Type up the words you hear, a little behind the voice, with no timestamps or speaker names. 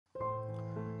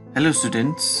Hello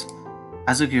students,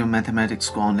 आजको यो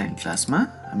म्याथमेटिक्सको online क्लासमा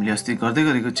हामीले अस्ति गर्दै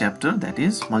गरेको chapter that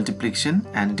is multiplication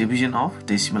and division of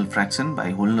decimal fraction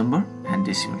by whole number and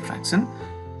decimal fraction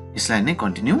यसलाई नै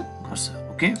कन्टिन्यू गर्छ।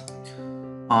 ओके,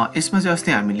 यसमा चाहिँ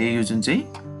अस्ति हामीले यो जुन चाहिँ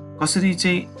कसरी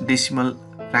चाहिँ डेसिमल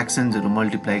फ्र्याक्सन्सहरु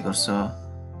मल्टिप्लाई गर्छ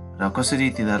र कसरी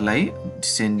तिनीहरुलाई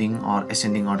डिसेन्डिङ अर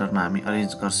एसेन्डिङ अर्डरमा हामी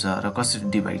अरेन्ज गर्छ र कसरी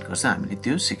डिभाइड गर्छ हामीले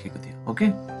त्यो सिकेको थियौ। ओके,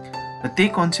 र त्यही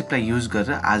कन्सेप्टलाई युज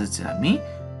गरेर आज चाहिँ हामी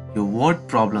यो वर्ड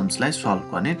प्रब्लम्सलाई सल्भ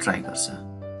गर्ने ट्राई गर्छ।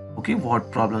 ओके, वर्ड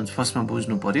प्रब्लम्स फर्स्टमा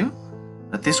बुझ्नु पर्यो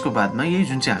र त्यसको बादमा यही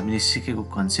जुन चाहिँ हामीले सिकेको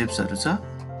कन्सेप्ट्सहरु छ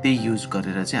त्यही युज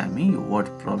गरेर चाहिँ हामी यो वर्ड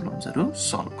प्रब्लम्सहरु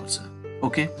सल्भ गर्छ।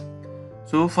 Okay,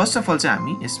 so first of all चाहिँ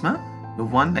हामी यसमा यो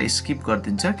 1 लाई स्किप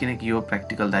गर्दिन्छ किनकि यो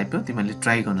प्र्याक्टिकल टाइप हो, तिमीले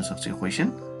ट्राई गर्न सक्छौ यो क्वेशन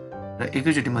र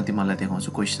एकैचोटी म तिमीलाई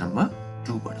देखाउँछु क्वेशन नम्बर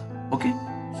 2 बाट। Okay,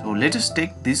 so let us take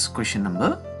this question number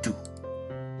 2।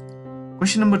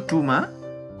 Question number 2 मा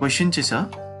क्वेशन चाहिँ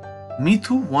छ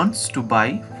मिथु wants to buy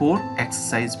 4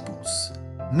 exercise books।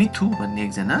 मिथु भन्ने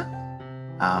एकजना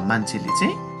मान्छेले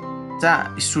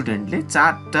चाहिँ स्टुडेन्टले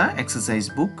 4टा एक्सरसाइज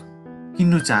बुक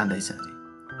किन्नु चाहदैछ अरे,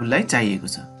 उलाई चाहिएको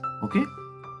छ। Okay,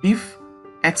 if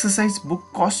exercise book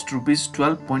cost rupees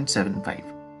 12.75,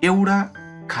 एउटा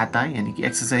खाता यानी कि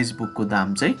एक्सरसाइज बुकको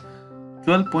दाम चाहिँ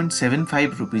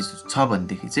 12.75 रुपीस छ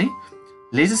भनेदेखि चाहिँ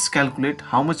let's us calculate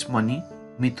how much money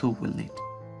Mithu will need.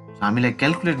 हामीलाई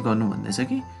क्याल्कुलेट गर्नु भन्दैछ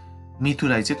कि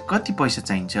मिथुलाई चाहिँ कति पैसा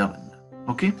चाहिन्छ भनेर।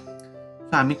 ओके,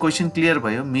 सो हामी क्वेशन क्लियर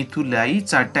भयो। मिथुलाई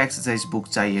 4टा एक्सरसाइज बुक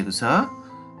चाहिएको छ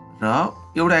र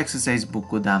एउटा एक्सरसाइज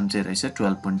बुकको दाम चाहिँ रहेछ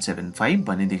 12.75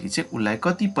 भनेदेखि चाहिँ उलाई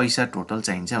कति पैसा टोटल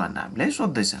चाहिन्छ भनेर हामीलाई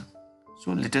सोध्दैछ।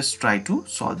 So let us try to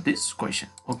solve this question.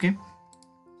 Okay,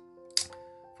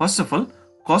 first of all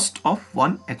cost of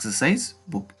 1 exercise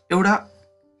book, एउटा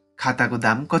खाताको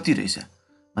दाम कति रहेछ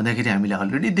भन्दाखेरि हामीले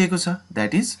अलरेडी दिएको छ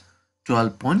दैट इज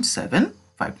 12.75।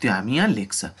 त्यो हामी यहाँ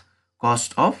लेख्छ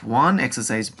cost of 1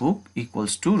 exercise book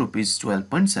equals to rupees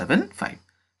 12.75।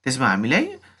 त्यसमा हामीलाई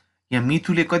यहाँ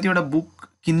मिथुले कतिवटा बुक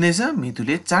किन्दैछ,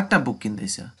 मिथुले 4टा बुक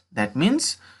किन्दैछ, दैट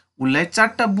मीन्स उलाई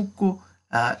 4टा बुकको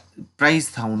प्राइस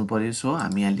थाहा हुनु पर्यो। सो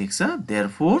हामी यहाँ लेख्छ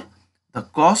therefore the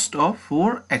cost of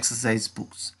 4 exercise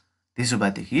books. त्यसो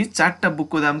भएदेखि 4टा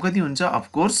बुकको दाम कति हुन्छ, अफ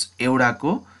कोर्स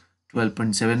एउटाको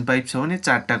 12.75 छ भने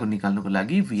 4टाको निकाल्नुको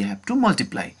लागि we have to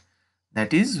multiply,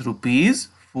 that is rupees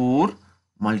 4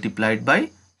 multiplied by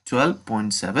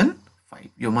 12.75।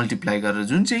 यो मल्टिप्लाई गरेर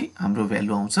जुन चाहिँ हाम्रो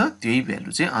भ्यालु आउँछ त्यही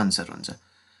भ्यालु चाहिँ आन्सर हुन्छ।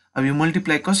 अब यो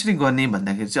मल्टिप्लाई कसरी गर्ने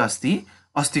भन्दाखेरि चाहिँ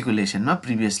अस्तिको लेसनमा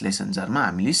प्रिभियस लेसन्सहरुमा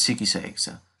हामीले सिकिसकेको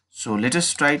छ। So let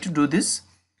us try to do this.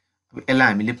 अब यसलाई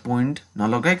हामीले पोइन्ट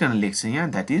नलगाइकन लेख्छ यहाँ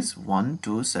दैट इज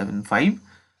 1275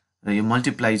 र यो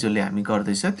मल्टिप्लाई जसले हामी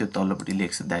गर्दैछ त्यो तल्लोपट्टि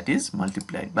लेख्छ that is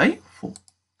multiplied by 4।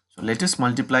 So let us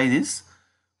multiply this.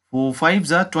 4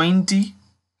 5s are 20,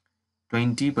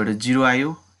 20 बाट 0 आयो,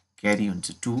 क्यारी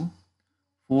हुन्छ 2।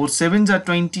 4 7s are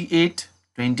 28,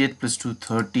 28 plus 2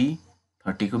 30,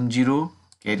 30 को 0,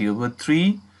 क्यारी ओभर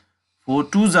 3। 4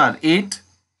 2s are 8,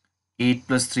 8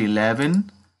 plus 3 11,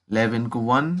 11 को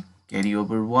 1, क्यारी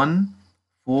ओभर 1।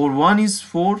 4 1 is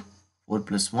 4, 4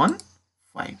 plus 1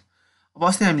 5। अब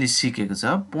अस्ति हामीले सिकेको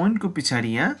छ पोइन्टको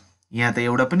पछाडी यहाँ त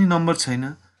एउटा पनि नम्बर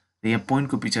छैन र यहाँ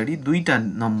पोइन्टको पछाडी दुईटा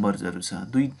नम्बर्सहरु छ,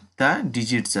 दुईटा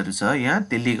डिजिट्सहरु छ यहाँ,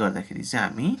 त्यसले गर्दाखेरि चाहिँ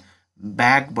हामी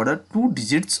ब्याकबाट 2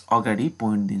 डिजिट्स अगाडि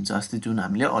पोइन्ट दिन्छ, अस्ति जुन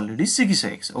हामीले अलरेडी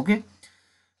सिकिसकेको छ। ओके,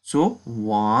 सो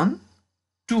 1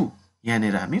 2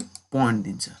 यहाँनेर हामी पोइन्ट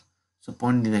दिन्छ। सो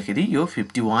पोइन्ट दिँदाखेरि यो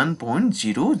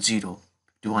 51.00,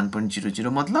 51.00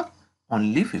 मतलब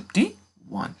only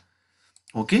 51।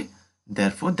 Okay,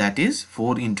 therefore that is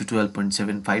 4 into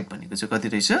 12.75 भनेको चाहिँ कति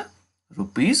रहेछ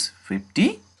rupees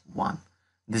 51।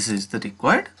 This is the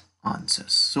required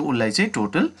answers. So उलाई चाहिँ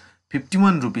टोटल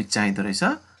 51 रुपीस चाहिँदो रहेछ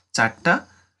 4टा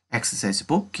एक्सरसाइज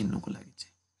बुक किन्नुको लागि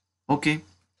चाहिँ। Okay,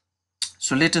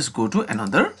 so let us go to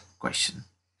another question.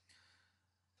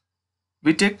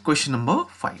 We take question number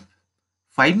 5।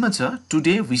 5 मा छ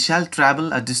today we shall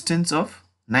travel a distance of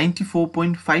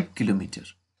 94.5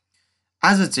 kilometre.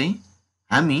 आज चाहिँ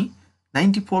हामी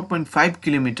 94.5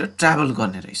 किलोमिटर ट्राभल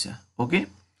गर्ने रहेछ। Okay,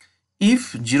 if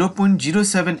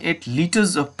 0.078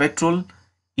 liters of petrol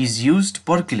is used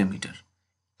per kilometer,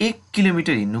 1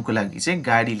 kilometre हिँड्नुको लागि चाहिँ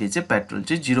गाडीले चाहिँ पेट्रोल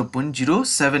चाहिँ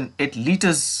 0.078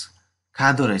 लिटर्स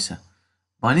खाँदो रहेछ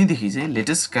भनेदेखि चाहिँ let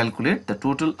us calculate the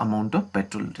total amount of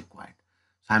petrol required.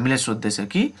 हामीलाई सोध्दैछ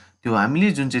कि त्यो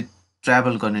हामीले जुन चाहिँ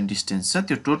ट्राभल गर्ने डिस्टेन्स छ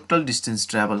त्यो टोटल डिस्टेन्स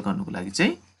ट्राभल गर्नुको लागि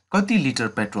चाहिँ कति लिटर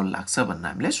पेट्रोल लाग्छ भन्ने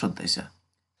हामीलाई सोध्दैछ।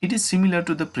 It is similar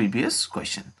to the previous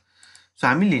question. So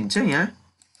हामी लिन्छ यहाँ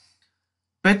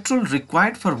petrol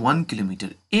required for 1 kilometre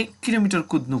 1 kilometre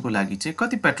कुद्नुको लागि चाहिँ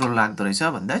कति पेट्रोल लाग्दो रहेछ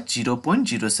भन्दा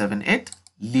 0.078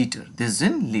 litre this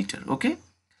is in litre okay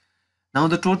now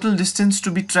the total distance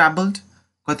to be travelled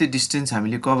कति डिस्टेन्स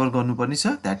हामीले कभर गर्नुपर्ने छ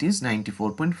that is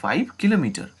 94.5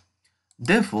 kilometre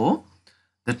therefore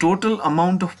the total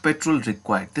amount of petrol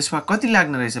required त्यसमा कति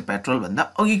लाग्ने रहेछ पेट्रोल भन्दा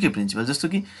अघिकै प्रिन्सिपल जस्तो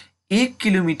कि 1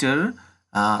 किलोमिटर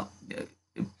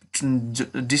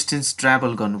डिस्टेन्स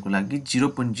ट्राभल गर्नुको लागि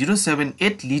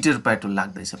 0.078 लिटर पेट्रोल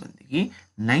लाग्दैछ भनेदेखि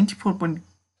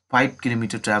 94.5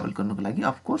 किलोमिटर ट्राभल गर्नुको लागि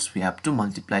of course we have to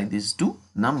multiply this to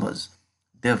numbers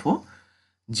therefore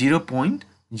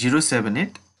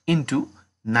 0.078 into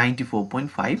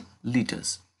 94.5 litres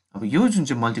अब यो जुन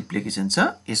चाहिँ मल्टिप्लिकेसन छ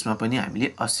यसमा पनि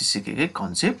हामीले अस्ति सिकेकै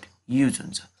कन्सेप्ट युज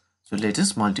हुन्छ so let us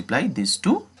multiply this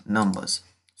to numbers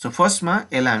so फर्स्टमा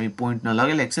यसलाई हामी पोइन्ट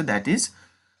नलगाइलेको छ दैट इज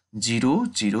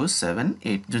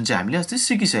 0078 जुन चाहिँ हामीले अस्ति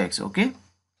सिकिसकेको छ ओके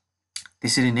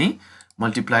त्यसरी नै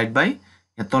मल्टिप्लाइड बाइ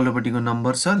यहाँ तल्लोपट्टिको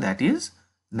नम्बर छ that is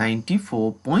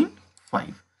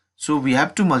 94.5 so we have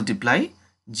to multiply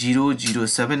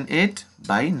 0078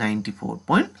 by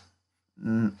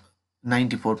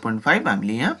 94.5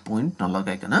 हामीले यहाँ पोइन्ट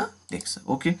नलगाइकन लेख्छ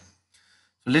okay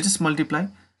so let us multiply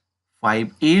 5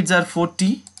 8s are 40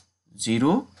 0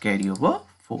 carry over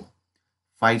 4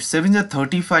 5 7s are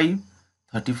 35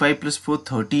 35 plus 4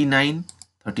 39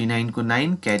 39 को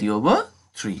 9 carry over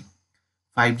 3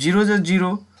 5 zeros are 0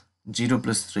 0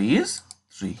 plus 3 is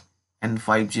 3 and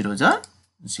 5 zeros are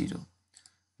 0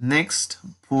 next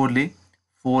 4 ले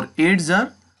 4 8s are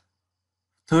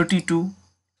 32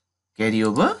 carry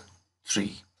over 3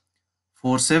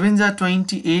 4 7s are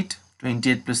 28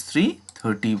 28 plus 3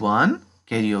 31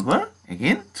 carry over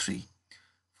again 3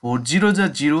 4 zeros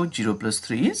are 0 0 plus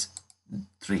 3 is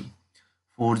 3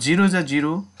 4 zeros are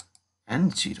 0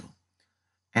 and 0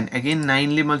 and again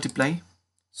 9 ले multiply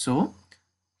so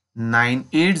 9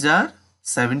 8s are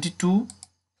 72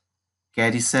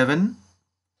 carry 7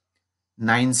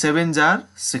 9 7s are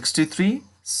 63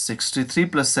 63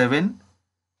 plus 7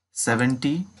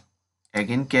 70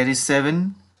 again carry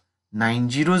 7 9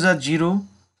 zeros are 0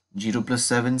 0 plus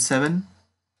 7 7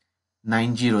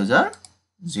 9 zeros are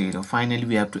 0 finally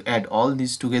we have to add all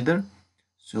these together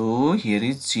so here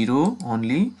is 0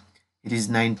 only it is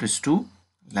 9 plus 2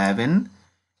 11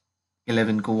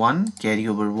 11 को 1 carry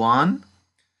over 1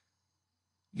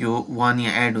 यो 1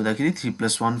 यहाँ add हुँदाखेरि 3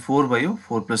 plus 1 4 भयो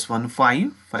 4 plus 1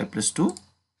 5 5 plus 2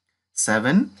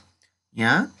 7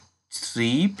 यहाँ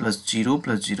 3 plus 0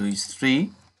 is 3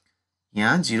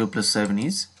 यहाँ 0 plus 7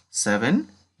 is 7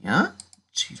 यहाँ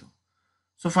 0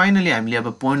 so finally हामीले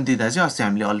अब पोइन्ट दिँदा चाहिँ अस्ति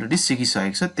हामीले अलरेडी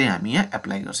सिकिसकेको छ त्यही हामी यहाँ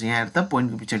एप्लाई गर्छौँ यहाँ हेर्दा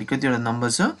पोइन्टको पछाडि कतिवटा नम्बर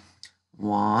छ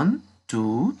 1 2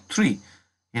 3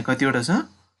 यहाँ कतिवटा छ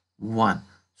 1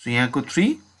 सो यहाँको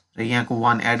 3 र यहाँको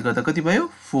 1 एड गर्दा कति भयो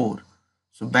 4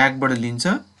 सो ब्याकबाट लिन्छ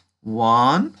 1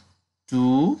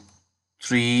 2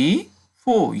 3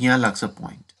 4 यहाँ लाग्छ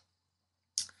पोइन्ट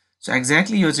सो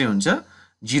एक्ज्याक्टली यो चाहिँ हुन्छ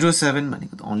 07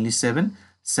 भनेको त ओन्ली 7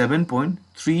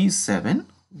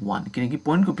 7.371 किनकि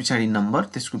पोइन्टको पछाडि नम्बर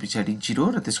त्यसको पछाडि 0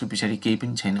 र त्यसको पछाडि केही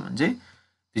पनि छैन भने चाहिँ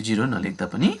त्यो 0 नलेख्दा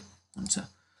पनि हुन्छ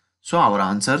so our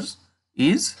answer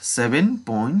is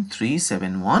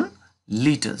 7.371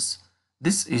 liters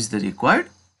this is the required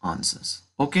answers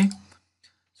okay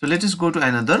so let us go to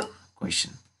another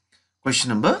question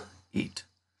number 8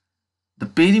 the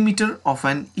perimeter of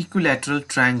an equilateral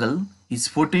triangle is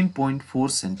 14.4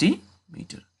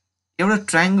 centimeter एउटा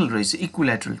ट्रायंगल रहेछ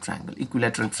इक्विलेटरल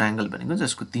ट्रायंगल भनेको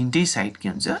जसको तीनटै साइड के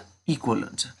हुन्छ equal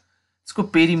हुन्छ त्यसको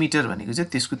perimeter भनेको चाहिँ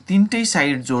त्यसको तीनटै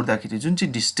साइड जोड्दाखेरि जुन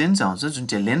चाहिँ डिस्टेन्स आउँछ जुन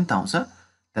चाहिँ लेन्थ आउँछ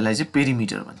त्यसलाई चाहिँ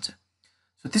पेरिमिटर भन्छ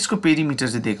सो त्यसको पेरिमिटर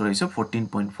चाहिँ दिएको रहेछ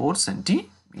 14.4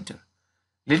 centimetre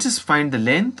let's us find the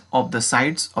length of the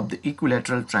sides of the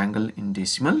equilateral triangle in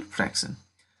decimal fraction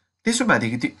त्यसो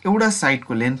भएदेखि त्यो एउटा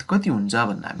साइडको लेन्थ कति हुन्छ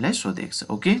भन्ने हामीलाई सोधेको छ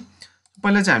ओके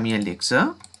पहिला चाहिँ हामी यहाँ लेख्छ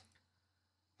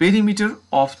perimeter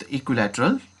of the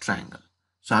equilateral triangle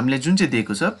so हामीले जुन चाहिँ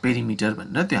दिएको छ पेरिमिटर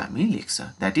भनेर त्यो हामी लेख्छ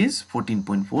that is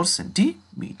 14.4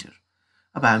 सेन्टिमिटर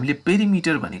अब हामीले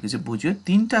पेरिमिटर भनेको चाहिँ बुझ्यो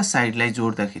तीनटा साइडलाई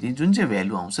जोड्दाखेरि जुन चाहिँ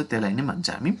भ्यालु आउँछ त्यसलाई नै भन्छ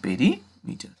हामी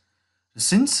perimeter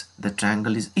since the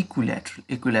triangle is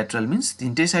equilateral means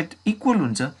तीनटै side equal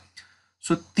हुन्छ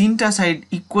सो तीनटा साइड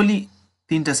इक्वली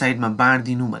तीनटा साइडमा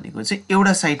बाँड्दिनु भनेको चाहिँ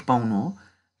एउटा साइड पाउनु हो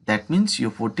that means यो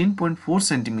 14.4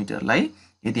 सेन्टिमिटरलाई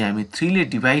यदि हामी 3 ले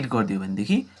डिवाइड गर्दियो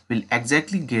भनेदेखि will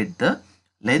exactly get the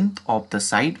length of the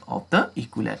side of the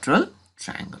equilateral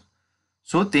triangle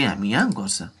so त्यही हामी यहाँ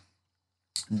गर्छ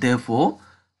therefore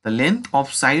the length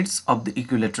of sides of the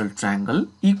equilateral triangle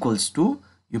equals to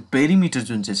यो पेरिमिटर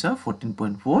जुन चाहिँ छ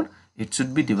 14.4 it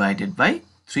should be divided by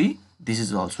 3 this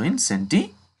is also in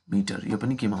centimeter metre यो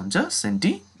पनि केमा हुन्छ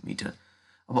सेन्टिमिटर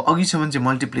अब अघिसम्म चाहिँ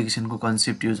मल्टिप्लिकेसनको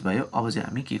कन्सेप्ट युज भयो अब चाहिँ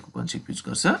हामी के को कन्सेप्ट युज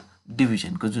गर्छ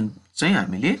डिभिजनको जुन चाहिँ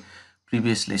हामीले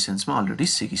प्रिभियस लेसन्समा अलरेडी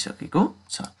सिकिसकेको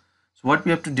छ so what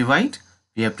we have to divide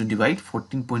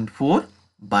 14.4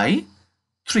 by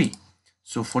 3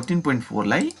 so 14.4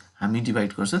 लाई हामी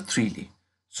डिवाइड गर्छ 3 ले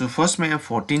सो फर्स्टमा यहाँ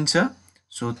 14 छ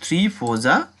सो 3 4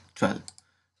 जा 12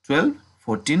 12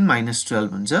 14 minus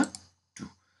 12 हुन्छ 2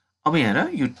 अब यहाँ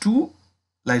यो 2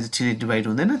 लाई चाहिँ 3 ले डिवाइड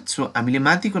हुँदैन सो हामीले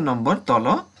माथिको नम्बर तल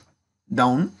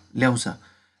डाउन ल्याउँछ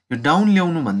यो डाउन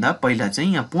ल्याउनु भन्दा पहिला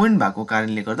चाहिँ यहाँ पोइन्ट भएको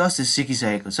कारणले गर्दा अस्ति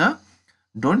सिकिसकेको छ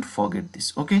don't forget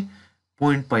this okay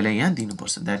point पहिला यहाँ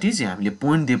दिनुपर्छ दैट इज यहाँ हामीले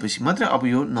पोइन्ट दिएपछि मात्र अब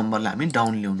यो नम्बरलाई हामी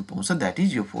डाउन ल्याउनु पाउँछ दैट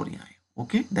इज यो 4 यहाँ आयो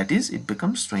okay that is it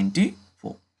becomes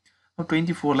 24 अब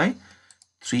 24 लाई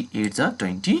 3 8 जा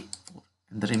 24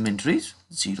 and the remainder is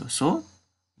 0 so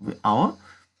our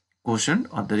quotient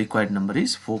or the required number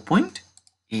is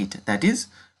 4.8 that is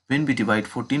when we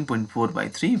divide 14.4 by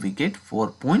 3 we get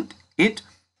 4.8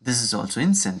 this is also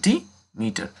in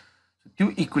centimeter so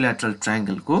two equilateral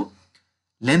triangle ko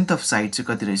length of side चाहिँ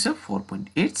कति रहेछ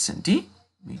 4.8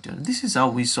 centimeter this is how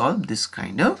we solve this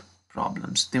kind of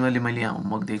problems तिमीले मैले यहाँ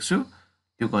homework दिएको छु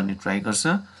त्यो गर्ने ट्राई गर्छ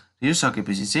यो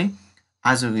सकेपछि चाहिँ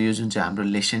आजको यो जुन चाहिँ हाम्रो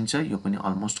लेसन छ यो पनि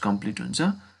अलमोस्ट कम्प्लिट हुन्छ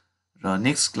र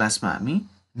नेक्स्ट क्लासमा हामी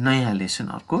नयाँ लेसन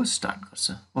अर्को स्टार्ट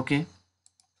गर्छ ओके